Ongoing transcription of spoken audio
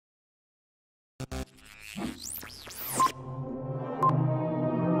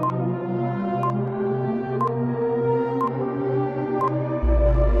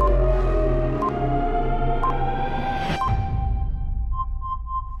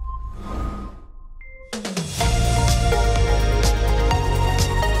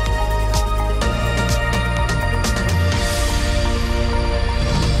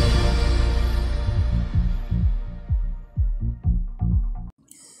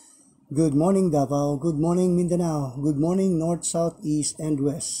Good morning, Davao. Good morning, Mindanao. Good morning, North, South, East, and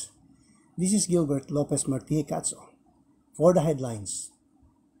West. This is Gilbert Lopez Martí-Cazzo for the headlines.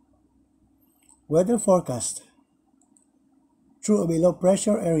 Weather forecast. Through a below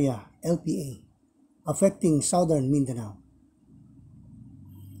pressure area, LPA, affecting southern Mindanao.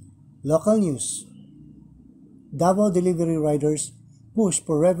 Local news. Davao delivery riders push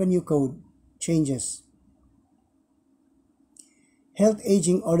for revenue code changes. Health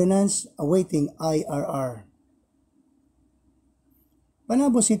Aging Ordinance awaiting IRR.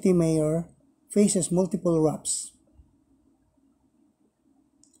 Panabo City Mayor faces multiple raps.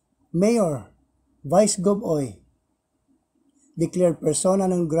 Mayor Vice Gov Oy declared persona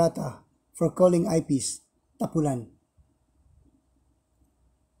non grata for calling IPs tapulan.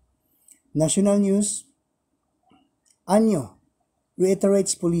 National news. Anyo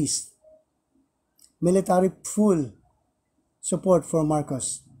reiterates police. Military full support for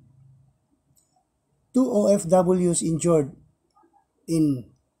Marcos. 2 OFWs injured in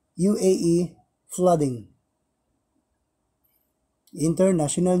UAE flooding.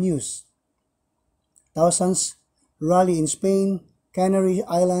 International news. Thousands rally in Spain, Canary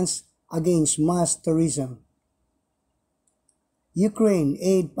Islands against mass tourism. Ukraine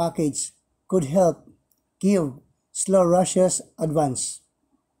aid package could help Kyiv slow Russia's advance.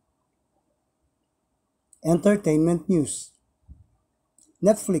 Entertainment news.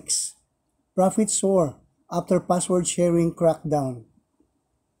 Netflix profits soar after password sharing crackdown.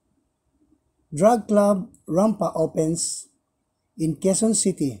 Drug club Rampa opens in Quezon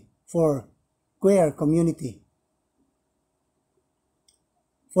City for queer community.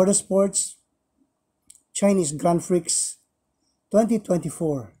 For the sports, Chinese Grand Prix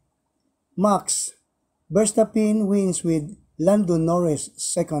 2024. Max Verstappen wins with Lando Norris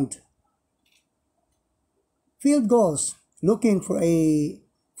second. Field goals looking for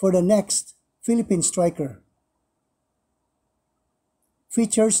the next Philippine striker.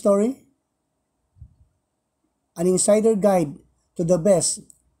 Feature story. An insider guide to the best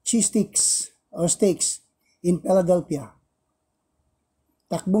cheese sticks or steaks in Philadelphia.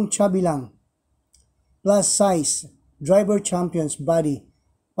 Takbong chubby lang. Plus size driver champions body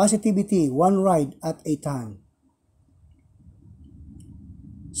positivity one ride at a time.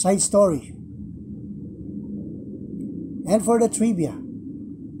 Side story. And for the trivia,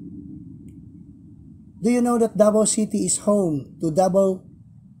 do you know that Davao City is home to Davao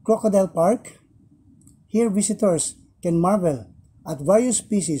Crocodile Park? Here visitors can marvel at various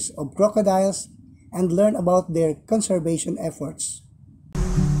species of crocodiles and learn about their conservation efforts.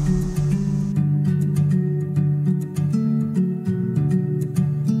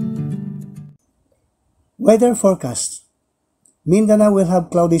 Weather forecast. Mindanao will have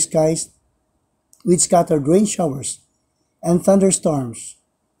cloudy skies with scattered rain showers and thunderstorms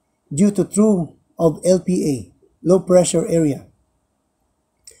due to through of LPA, low pressure area.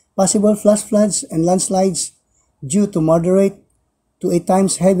 Possible flash floods and landslides due to moderate to at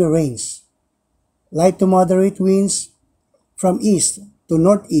times heavy rains. Light to moderate winds from east to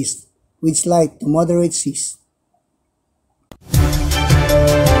northeast with slight to moderate seas.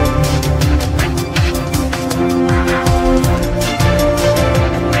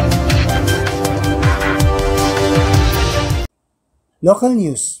 Local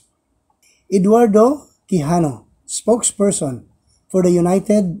news. Eduardo Quijano, spokesperson for the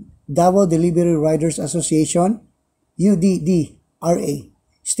United Davao Delivery Riders Association, UDDRA,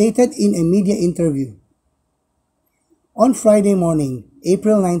 stated in a media interview on Friday morning,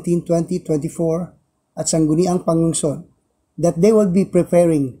 April 19, 2024, at Sangguniang Panglungsod, that they will be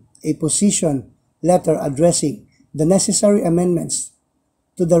preparing a position letter addressing the necessary amendments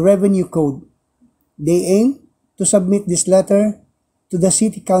to the Revenue Code. They aim to submit this letter to the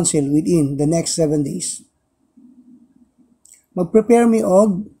City Council within the next 7 days. Mag-prepare mi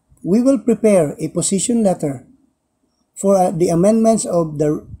og, we will prepare a position letter for the amendments of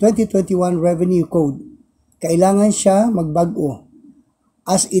the 2021 Revenue Code. Kailangan siya magbag-o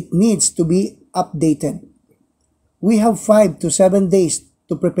as it needs to be updated. We have 5 to 7 days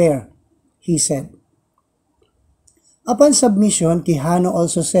to prepare, he said. Upon submission, Quijano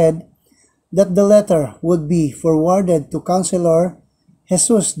also said that the letter would be forwarded to Councilor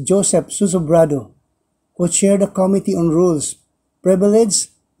Jesus Joseph Susobrado, who chair the Committee on Rules,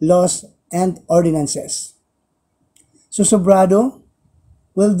 Privilege, Laws, and Ordinances. Susobrado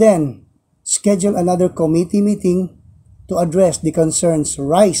will then schedule another committee meeting to address the concerns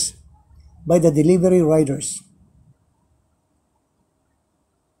raised by the delivery riders.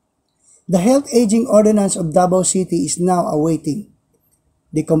 The Health Aging Ordinance of Davao City is now awaiting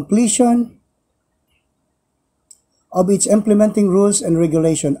the completion of its implementing rules and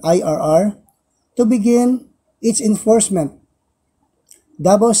regulation (IRR) to begin its enforcement.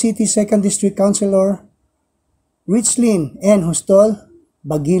 Davao City 2nd District Councilor Richlyn N. Hustol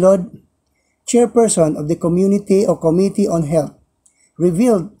Bagilod, chairperson of the Community or Committee on Health,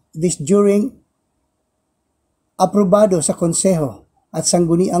 revealed this during aprobado sa Konseho at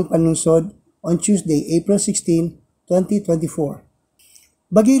Sangguniang Panlungsod on Tuesday, April 16, 2024.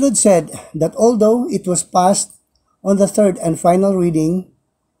 Bagilod said that although it was passed on the third and final reading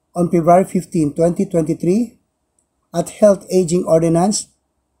on February 15, 2023, at Health Aging Ordinance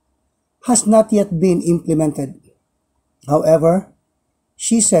has not yet been implemented. However,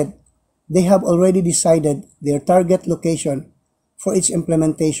 she said they have already decided their target location for its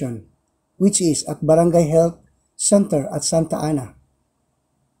implementation, which is at Barangay Health Center at Santa Ana.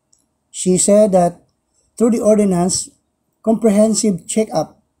 She said that through the ordinance, comprehensive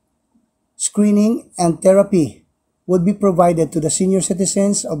check-up, screening, and therapy would be provided to the senior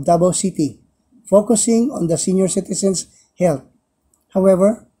citizens of Davao City, focusing on the senior citizens' health.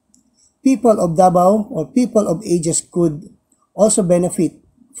 However, people of Davao or people of ages could also benefit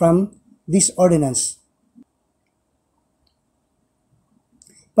from this ordinance.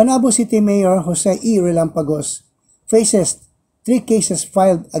 Panabo City Mayor Jose E. Relampagos faces 3 cases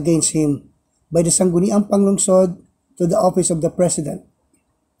filed against him by the Sangguniang Panlungsod to the Office of the President.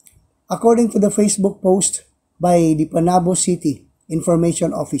 According to the Facebook post by the Panabo City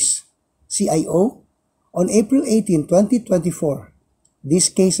Information Office, CIO, on April 18, 2024, these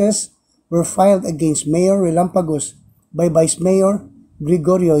cases were filed against Mayor Relampagos by Vice Mayor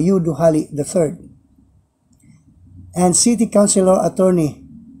Gregorio U. Duhali III and City Councilor Attorney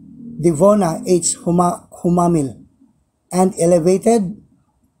Devona H. Humamil, and elevated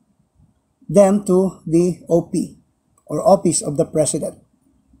them to the OP or Office of the President.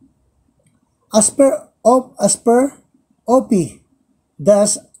 As per OP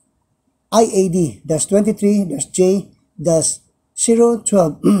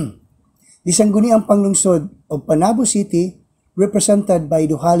IAD-23-J-012, the Sangguniang Panlungsod of Panabo City, represented by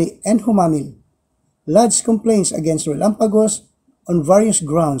Duhali and Humamil, lodged complaints against Relampagos on various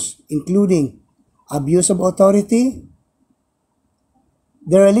grounds, including abuse of authority,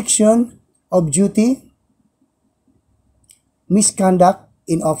 dereliction of duty, misconduct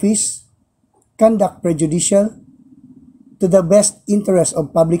in office, conduct prejudicial to the best interest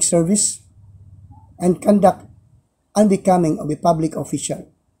of public service, and conduct unbecoming of a public official.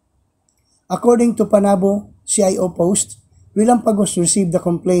 According to Panabo CIO post, Relampagos received the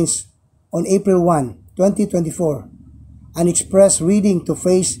complaints on April 1, 2024, and expressed reading to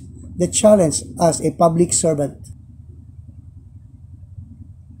face the challenge as a public servant.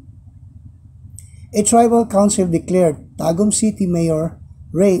 A tribal council declared Tagum City Mayor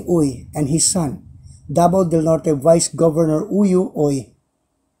Ray Uy and his son, Davao del Norte Vice Governor Uyu Uy,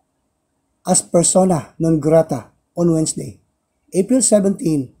 as persona non grata on Wednesday, April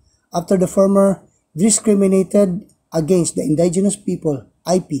 17, after the former discriminated against the indigenous people,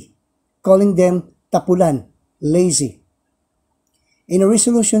 IP, calling them tapulan, lazy. In a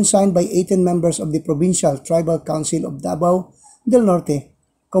resolution signed by 18 members of the Provincial Tribal Council of Davao del Norte,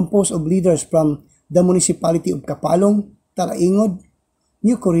 composed of leaders from the municipality of Kapalong, Taraingod,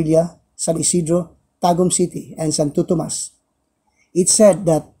 New Corilla, San Isidro, Tagum City, and Santo Tomas, it said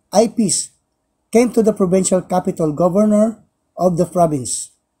that IPs came to the provincial capital governor of the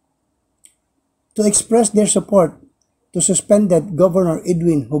province to express their support to suspended Governor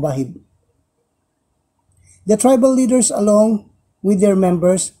Edwin Hubahib. The tribal leaders, along with their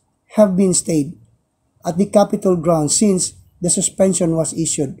members, have been stayed at the Capitol grounds since the suspension was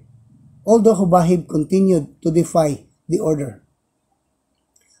issued, although Hubahib continued to defy the order.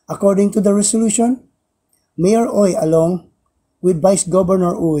 According to the resolution, Mayor Uy, along with Vice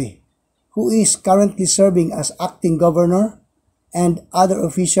Governor Uy, who is currently serving as acting governor, and other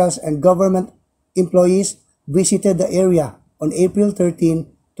officials and government employees, visited the area on April 13,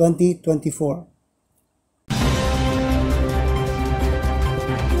 2024.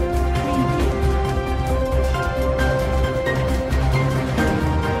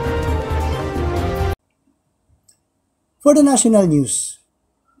 For the national news,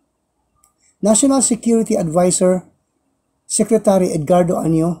 National Security Advisor Secretary Edgardo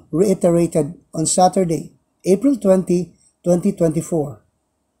Anyo reiterated on Saturday, April 20, 2024.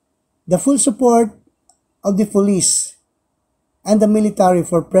 The full support of the police and the military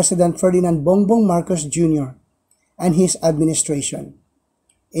for President Ferdinand Bongbong Marcos Jr. and his administration.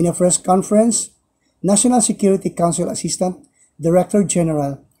 In a press conference, National Security Council Assistant Director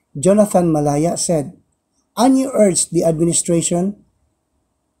General Jonathan Malaya said, ANU urged the administration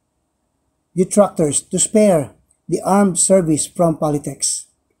detractors to spare the armed service from politics.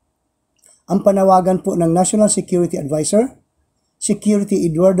 Ang panawagan po ng National Security Advisor, Secretary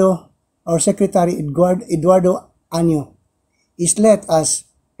Eduardo Anyo, is let us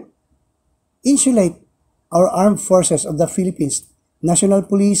insulate our armed forces of the Philippines, National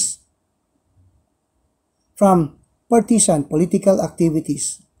Police, from partisan political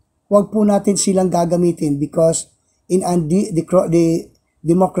activities. Huwag po natin silang gagamitin because in the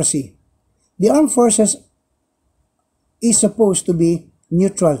democracy, the armed forces is supposed to be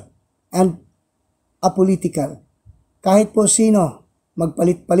neutral and apolitical. Kahit po sino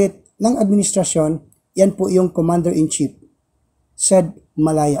magpalit-palit ng administrasyon, yan po yung Commander-in-Chief, said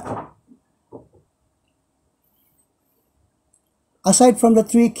Malaya. Aside from the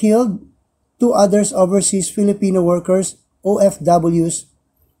 3 killed, 2 others overseas Filipino workers, OFWs,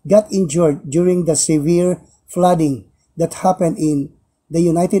 got injured during the severe flooding that happened in the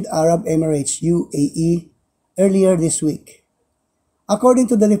United Arab Emirates, UAE, earlier this week. According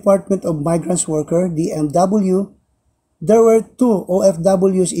to the Department of Migrants Worker, DMW, there were 2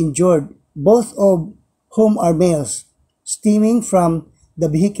 OFWs injured, both of whom are males, stemming from the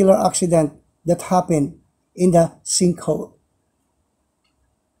vehicular accident that happened in the sinkhole.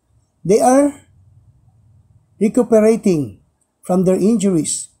 They are recuperating from their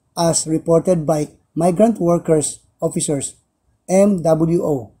injuries, as reported by Migrant Workers Officers,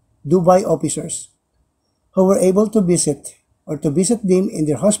 MWO, Dubai officers, who were able to visit them in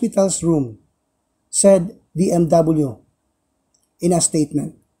their hospital's room, said DMW in a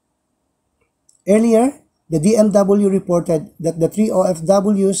statement. Earlier, the DMW reported that the 3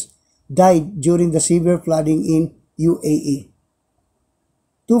 OFWs died during the severe flooding in UAE.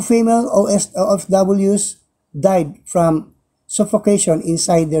 2 female OFWs died from suffocation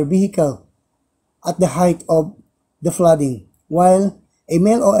inside their vehicle at the height of the flooding, while a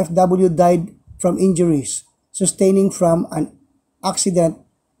male OFW died from injuries sustaining from an accident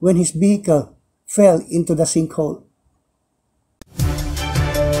when his vehicle fell into the sinkhole.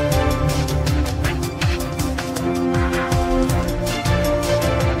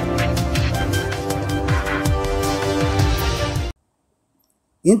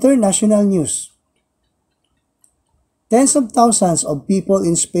 International news. Tens of thousands of people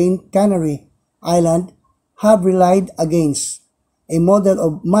in Spain Canary Island have relied against a model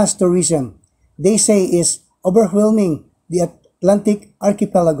of mass tourism they say is overwhelming the Atlantic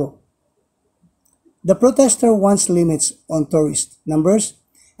archipelago. The protester wants limits on tourist numbers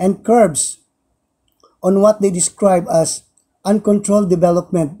and curbs on what they describe as uncontrolled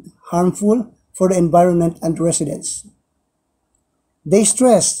development harmful for the environment and residents. They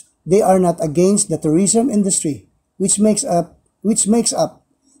stress they are not against the tourism industry, which makes up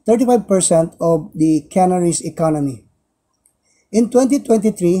 35% of the Canaries economy. In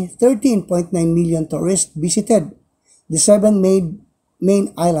 2023, 13.9 million tourists visited the 7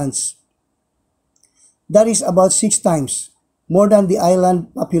 main islands. That is about 6 times more than the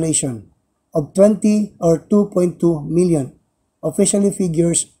island population of 20 or 2.2 million, officially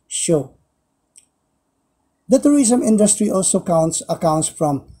figures show. The tourism industry also accounts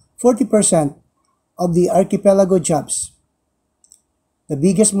from 40% of the archipelago jobs. The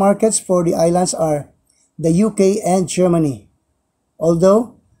biggest markets for the islands are the UK and Germany,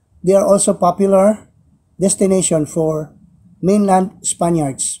 although they are also popular destination for mainland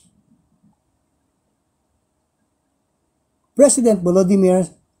Spaniards. President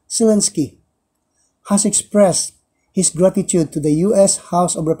Volodymyr Zelensky has expressed his gratitude to the U.S.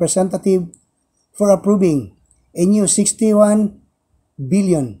 House of Representatives for approving a new 61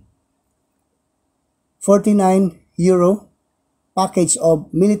 billion 49 euro package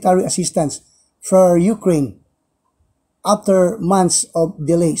of military assistance for Ukraine after months of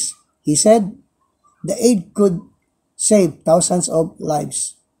delays. He said the aid could save thousands of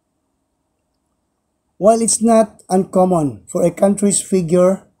lives. While it's not uncommon for a country's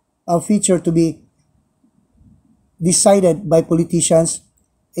future to be decided by politicians,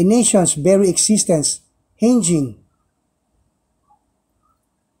 a nation's very existence hinging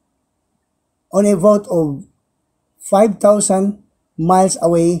on a vote of 5,000 miles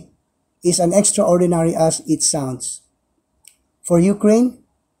away is as extraordinary as it sounds. For Ukraine,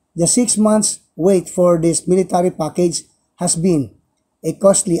 the 6 months wait for this military package has been as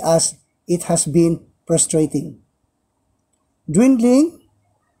costly as it has been frustrating. Dwindling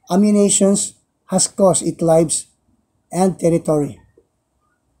ammunitions has cost it lives and territory.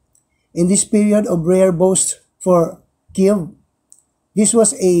 In this period of rare boast for Kiev, this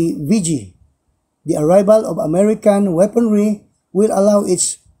was a VG. The arrival of American weaponry will allow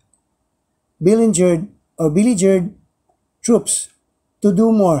its beleaguered troops to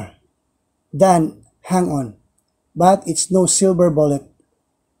do more than hang on, but it's no silver bullet.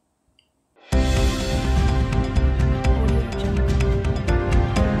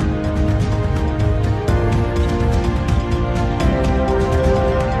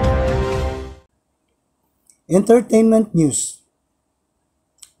 Entertainment news.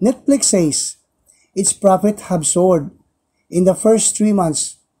 Netflix says its profit have soared in the first 3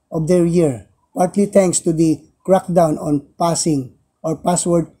 months of their year, partly thanks to the crackdown on passing or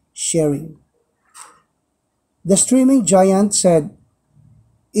password sharing. The streaming giant said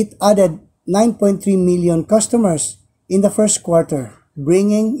it added 9.3 million customers in the first quarter,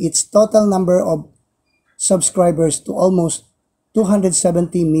 bringing its total number of subscribers to almost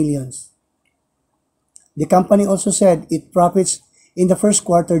 270 million. The company also said its profits in the first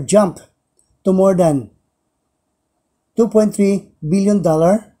quarter jumped to more than $2.3 billion,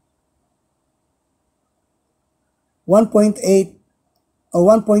 1.8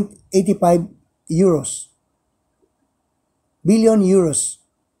 or 1.85 euros billion euros.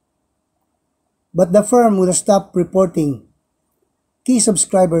 But the firm will stop reporting key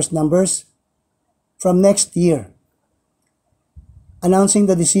subscribers numbers from next year. Announcing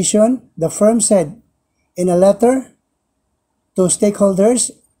the decision, the firm said in a letter to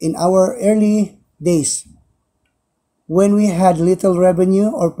stakeholders, in our early days, when we had little revenue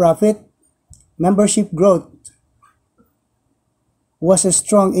or profit, membership growth was a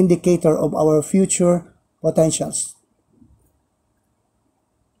strong indicator of our future potentials.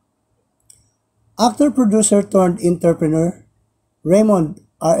 Actor-producer turned entrepreneur Raymond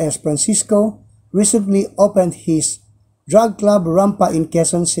R.S. Francisco recently opened his drug club Rampa in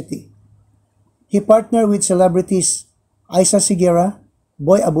Quezon City. He partnered with celebrities Isa Sigera,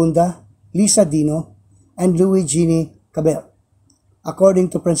 Boy Abunda, Lisa Dino, and Louis Gini Cabell. According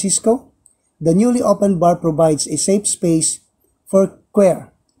to Francisco, the newly opened bar provides a safe space for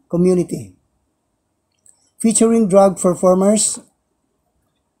queer community, featuring drug performers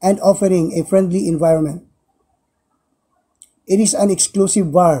and offering a friendly environment. It is an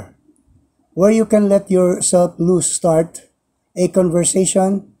exclusive bar where you can let yourself loose, start a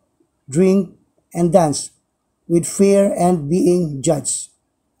conversation, drink, and dance with fear and being judged,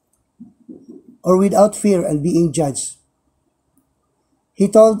 or without fear and being judged. He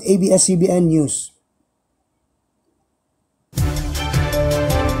told ABS-CBN News.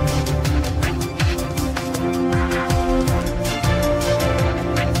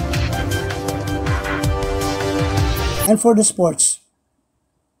 And for the sports,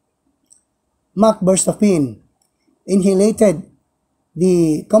 Max Verstappen inhalated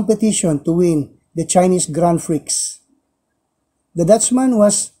the competition to win the Chinese Grand Prix. The Dutchman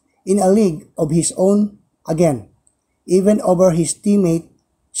was in a league of his own again, even over his teammate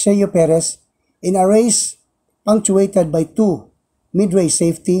Sergio Perez in a race punctuated by two mid-race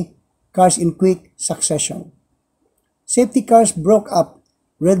safety cars in quick succession. Safety cars broke up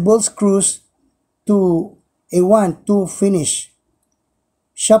Red Bull's cruise to a 1-2 finish,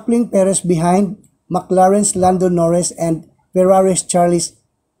 shuffling Perez behind McLaren's Lando Norris and Ferrari's Charles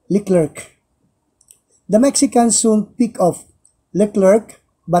Leclerc. The Mexicans soon picked off Leclerc,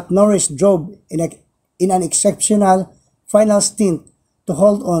 but Norris drove in an exceptional final stint to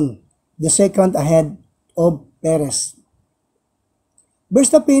hold on the second ahead of Perez.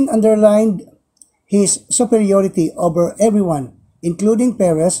 Verstappen underlined his superiority over everyone, including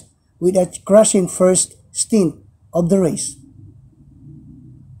Perez, with a crushing first stint of the race.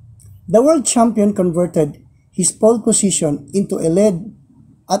 The world champion converted his pole position into a lead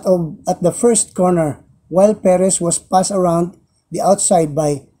at the first corner, while Perez was passed around the outside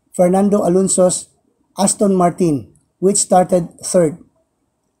by Fernando Alonso's Aston Martin, which started third.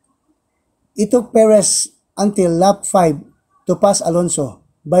 It took Perez until lap 5 to pass Alonso,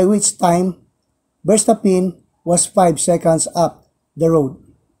 by which time Verstappen was 5 seconds up the road.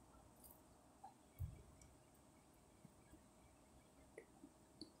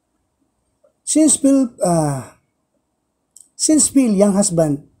 Since Phil's young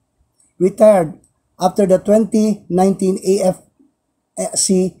husband retired after the 2019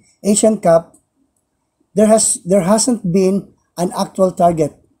 AFC Asian Cup, there hasn't been an actual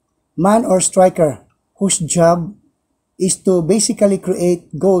target, man or striker, whose job is to basically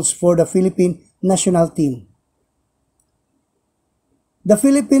create goals for the Philippine national team. The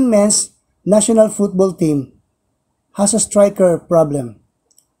Philippine men's national football team has a striker problem.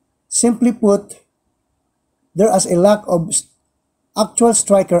 Simply put, there is a lack of actual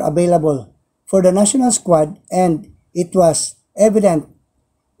striker available for the national squad, and it was evident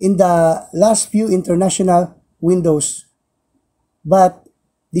in the last few international windows. But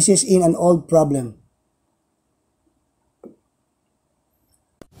this is in an old problem.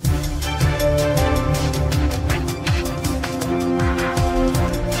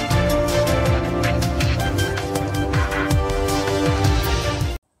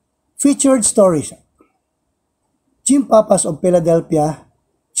 Featured stories. Jim Papas of Philadelphia,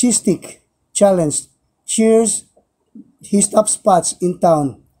 Cheese Stick Challenge, cheers his top spots in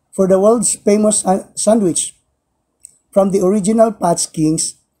town for the world's famous sandwich, from the original Pat's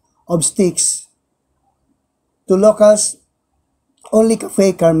Kings of Sticks to locals only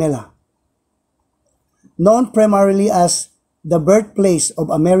Cafe Carmela. Known primarily as the birthplace of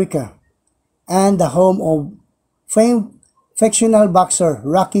America and the home of famed fictional boxer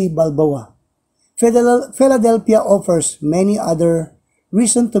Rocky Balboa, Philadelphia offers many other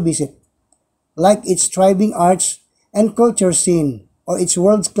reasons to visit, like its thriving arts and culture scene or its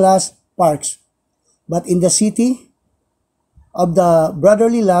world-class parks. But in the city of the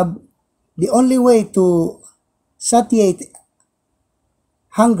brotherly love, the only way to satiate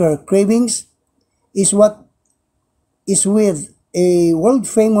hunger cravings is what is with a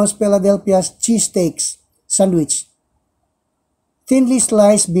world-famous Philadelphia cheesesteaks sandwich. Thinly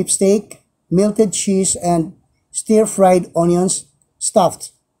sliced beef steak, melted cheese, and stir-fried onions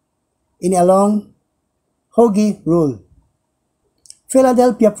stuffed in a long hoagie roll.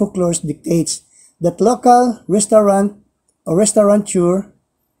 Philadelphia folklore dictates that local restaurant or restaurateur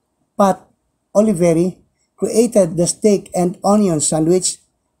Pat Oliveri created the steak and onion sandwich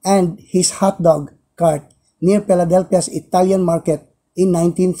and his hot dog cart near Philadelphia's Italian market in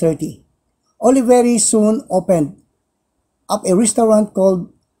 1930. Oliveri soon opened up a restaurant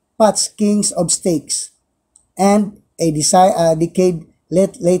called Pat's Kings of Steaks, and a decade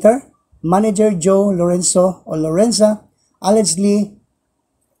later, manager Joe Lorenzo or Lorenza allegedly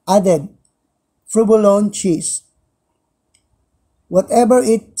added provolone cheese. Whatever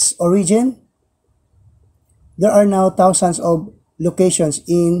its origin, there are now thousands of locations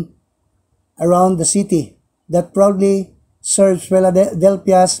in around the city that proudly serves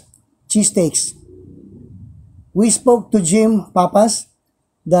Philadelphia's cheesesteaks. We spoke to Jim Papas,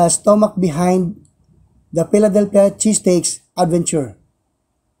 the stomach behind the Philadelphia cheesesteaks adventure,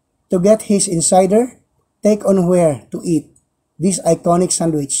 to get his insider take on where to eat this iconic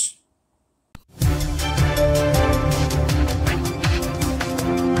sandwich.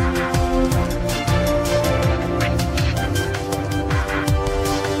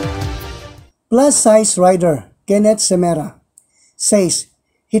 Plus-size rider Kenneth Semera says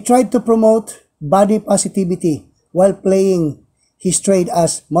he tried to promote body positivity while playing his trade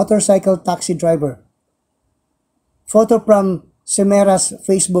as motorcycle taxi driver. Photo from Semera's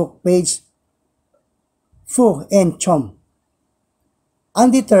Facebook page, Fu and Chom.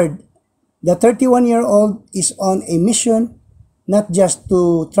 Undeterred, the 31-year-old is on a mission not just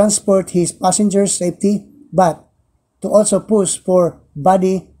to transport his passengers' safety, but to also push for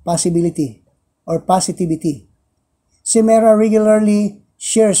body possibility or positivity. Semera regularly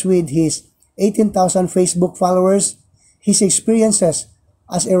shares with his 18,000 Facebook followers his experiences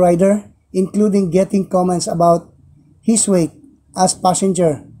as a rider, including getting comments about his weight as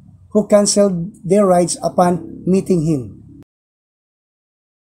passenger who canceled their rides upon meeting him.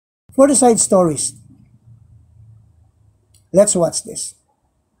 For the side stories, let's watch this.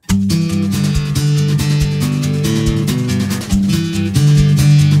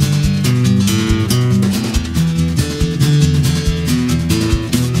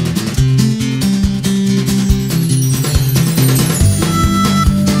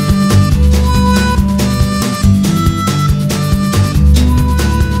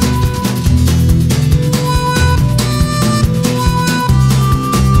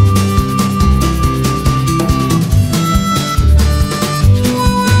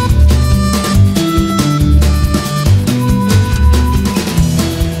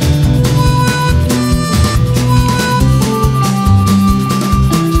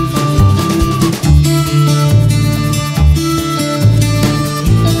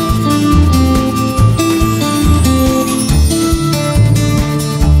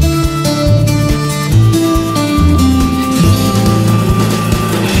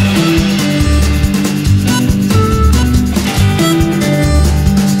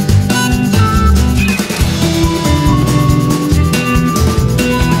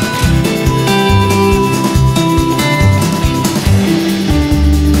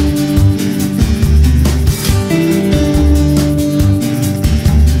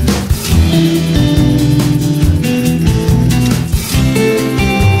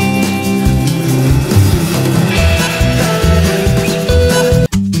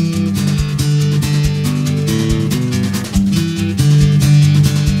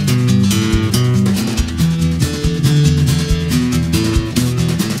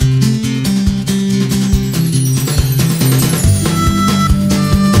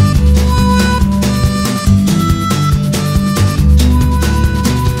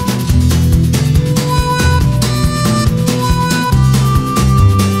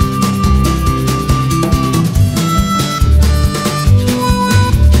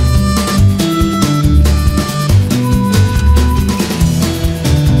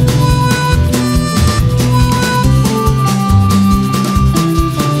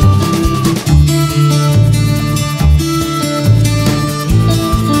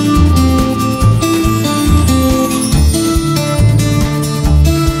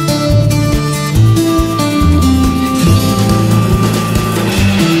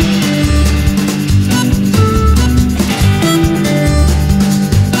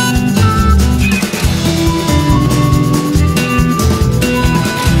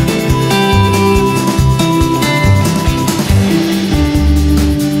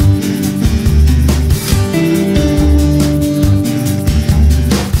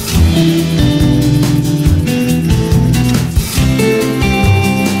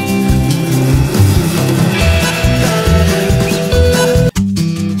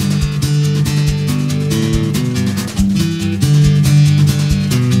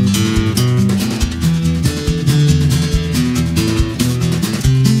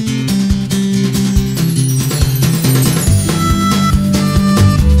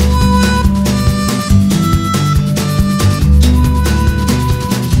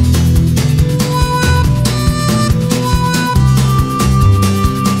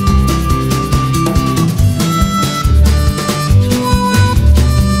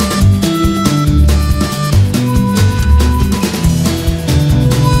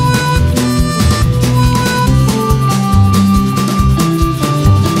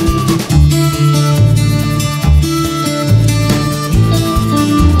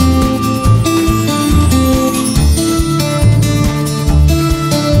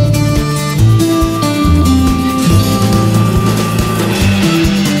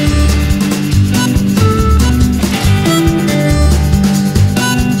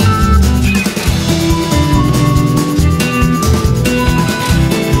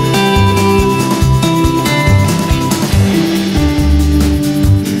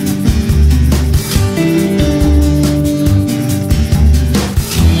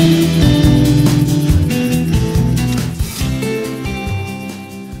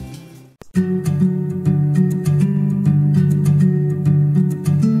 And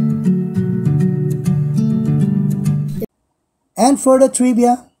for the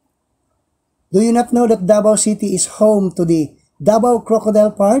trivia, do you not know that Davao City is home to the Davao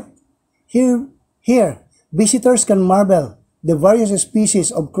Crocodile Park? Here, visitors can marvel the various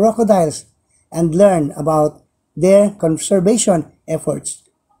species of crocodiles and learn about their conservation efforts.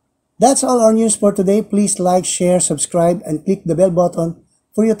 That's all our news for today. Please like, share, subscribe, and click the bell button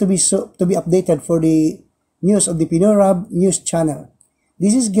for you to be updated for the news of the Pinoy Rab News Channel.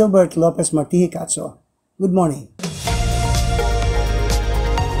 This is Gilbert Lopez Martihicatso. Good morning.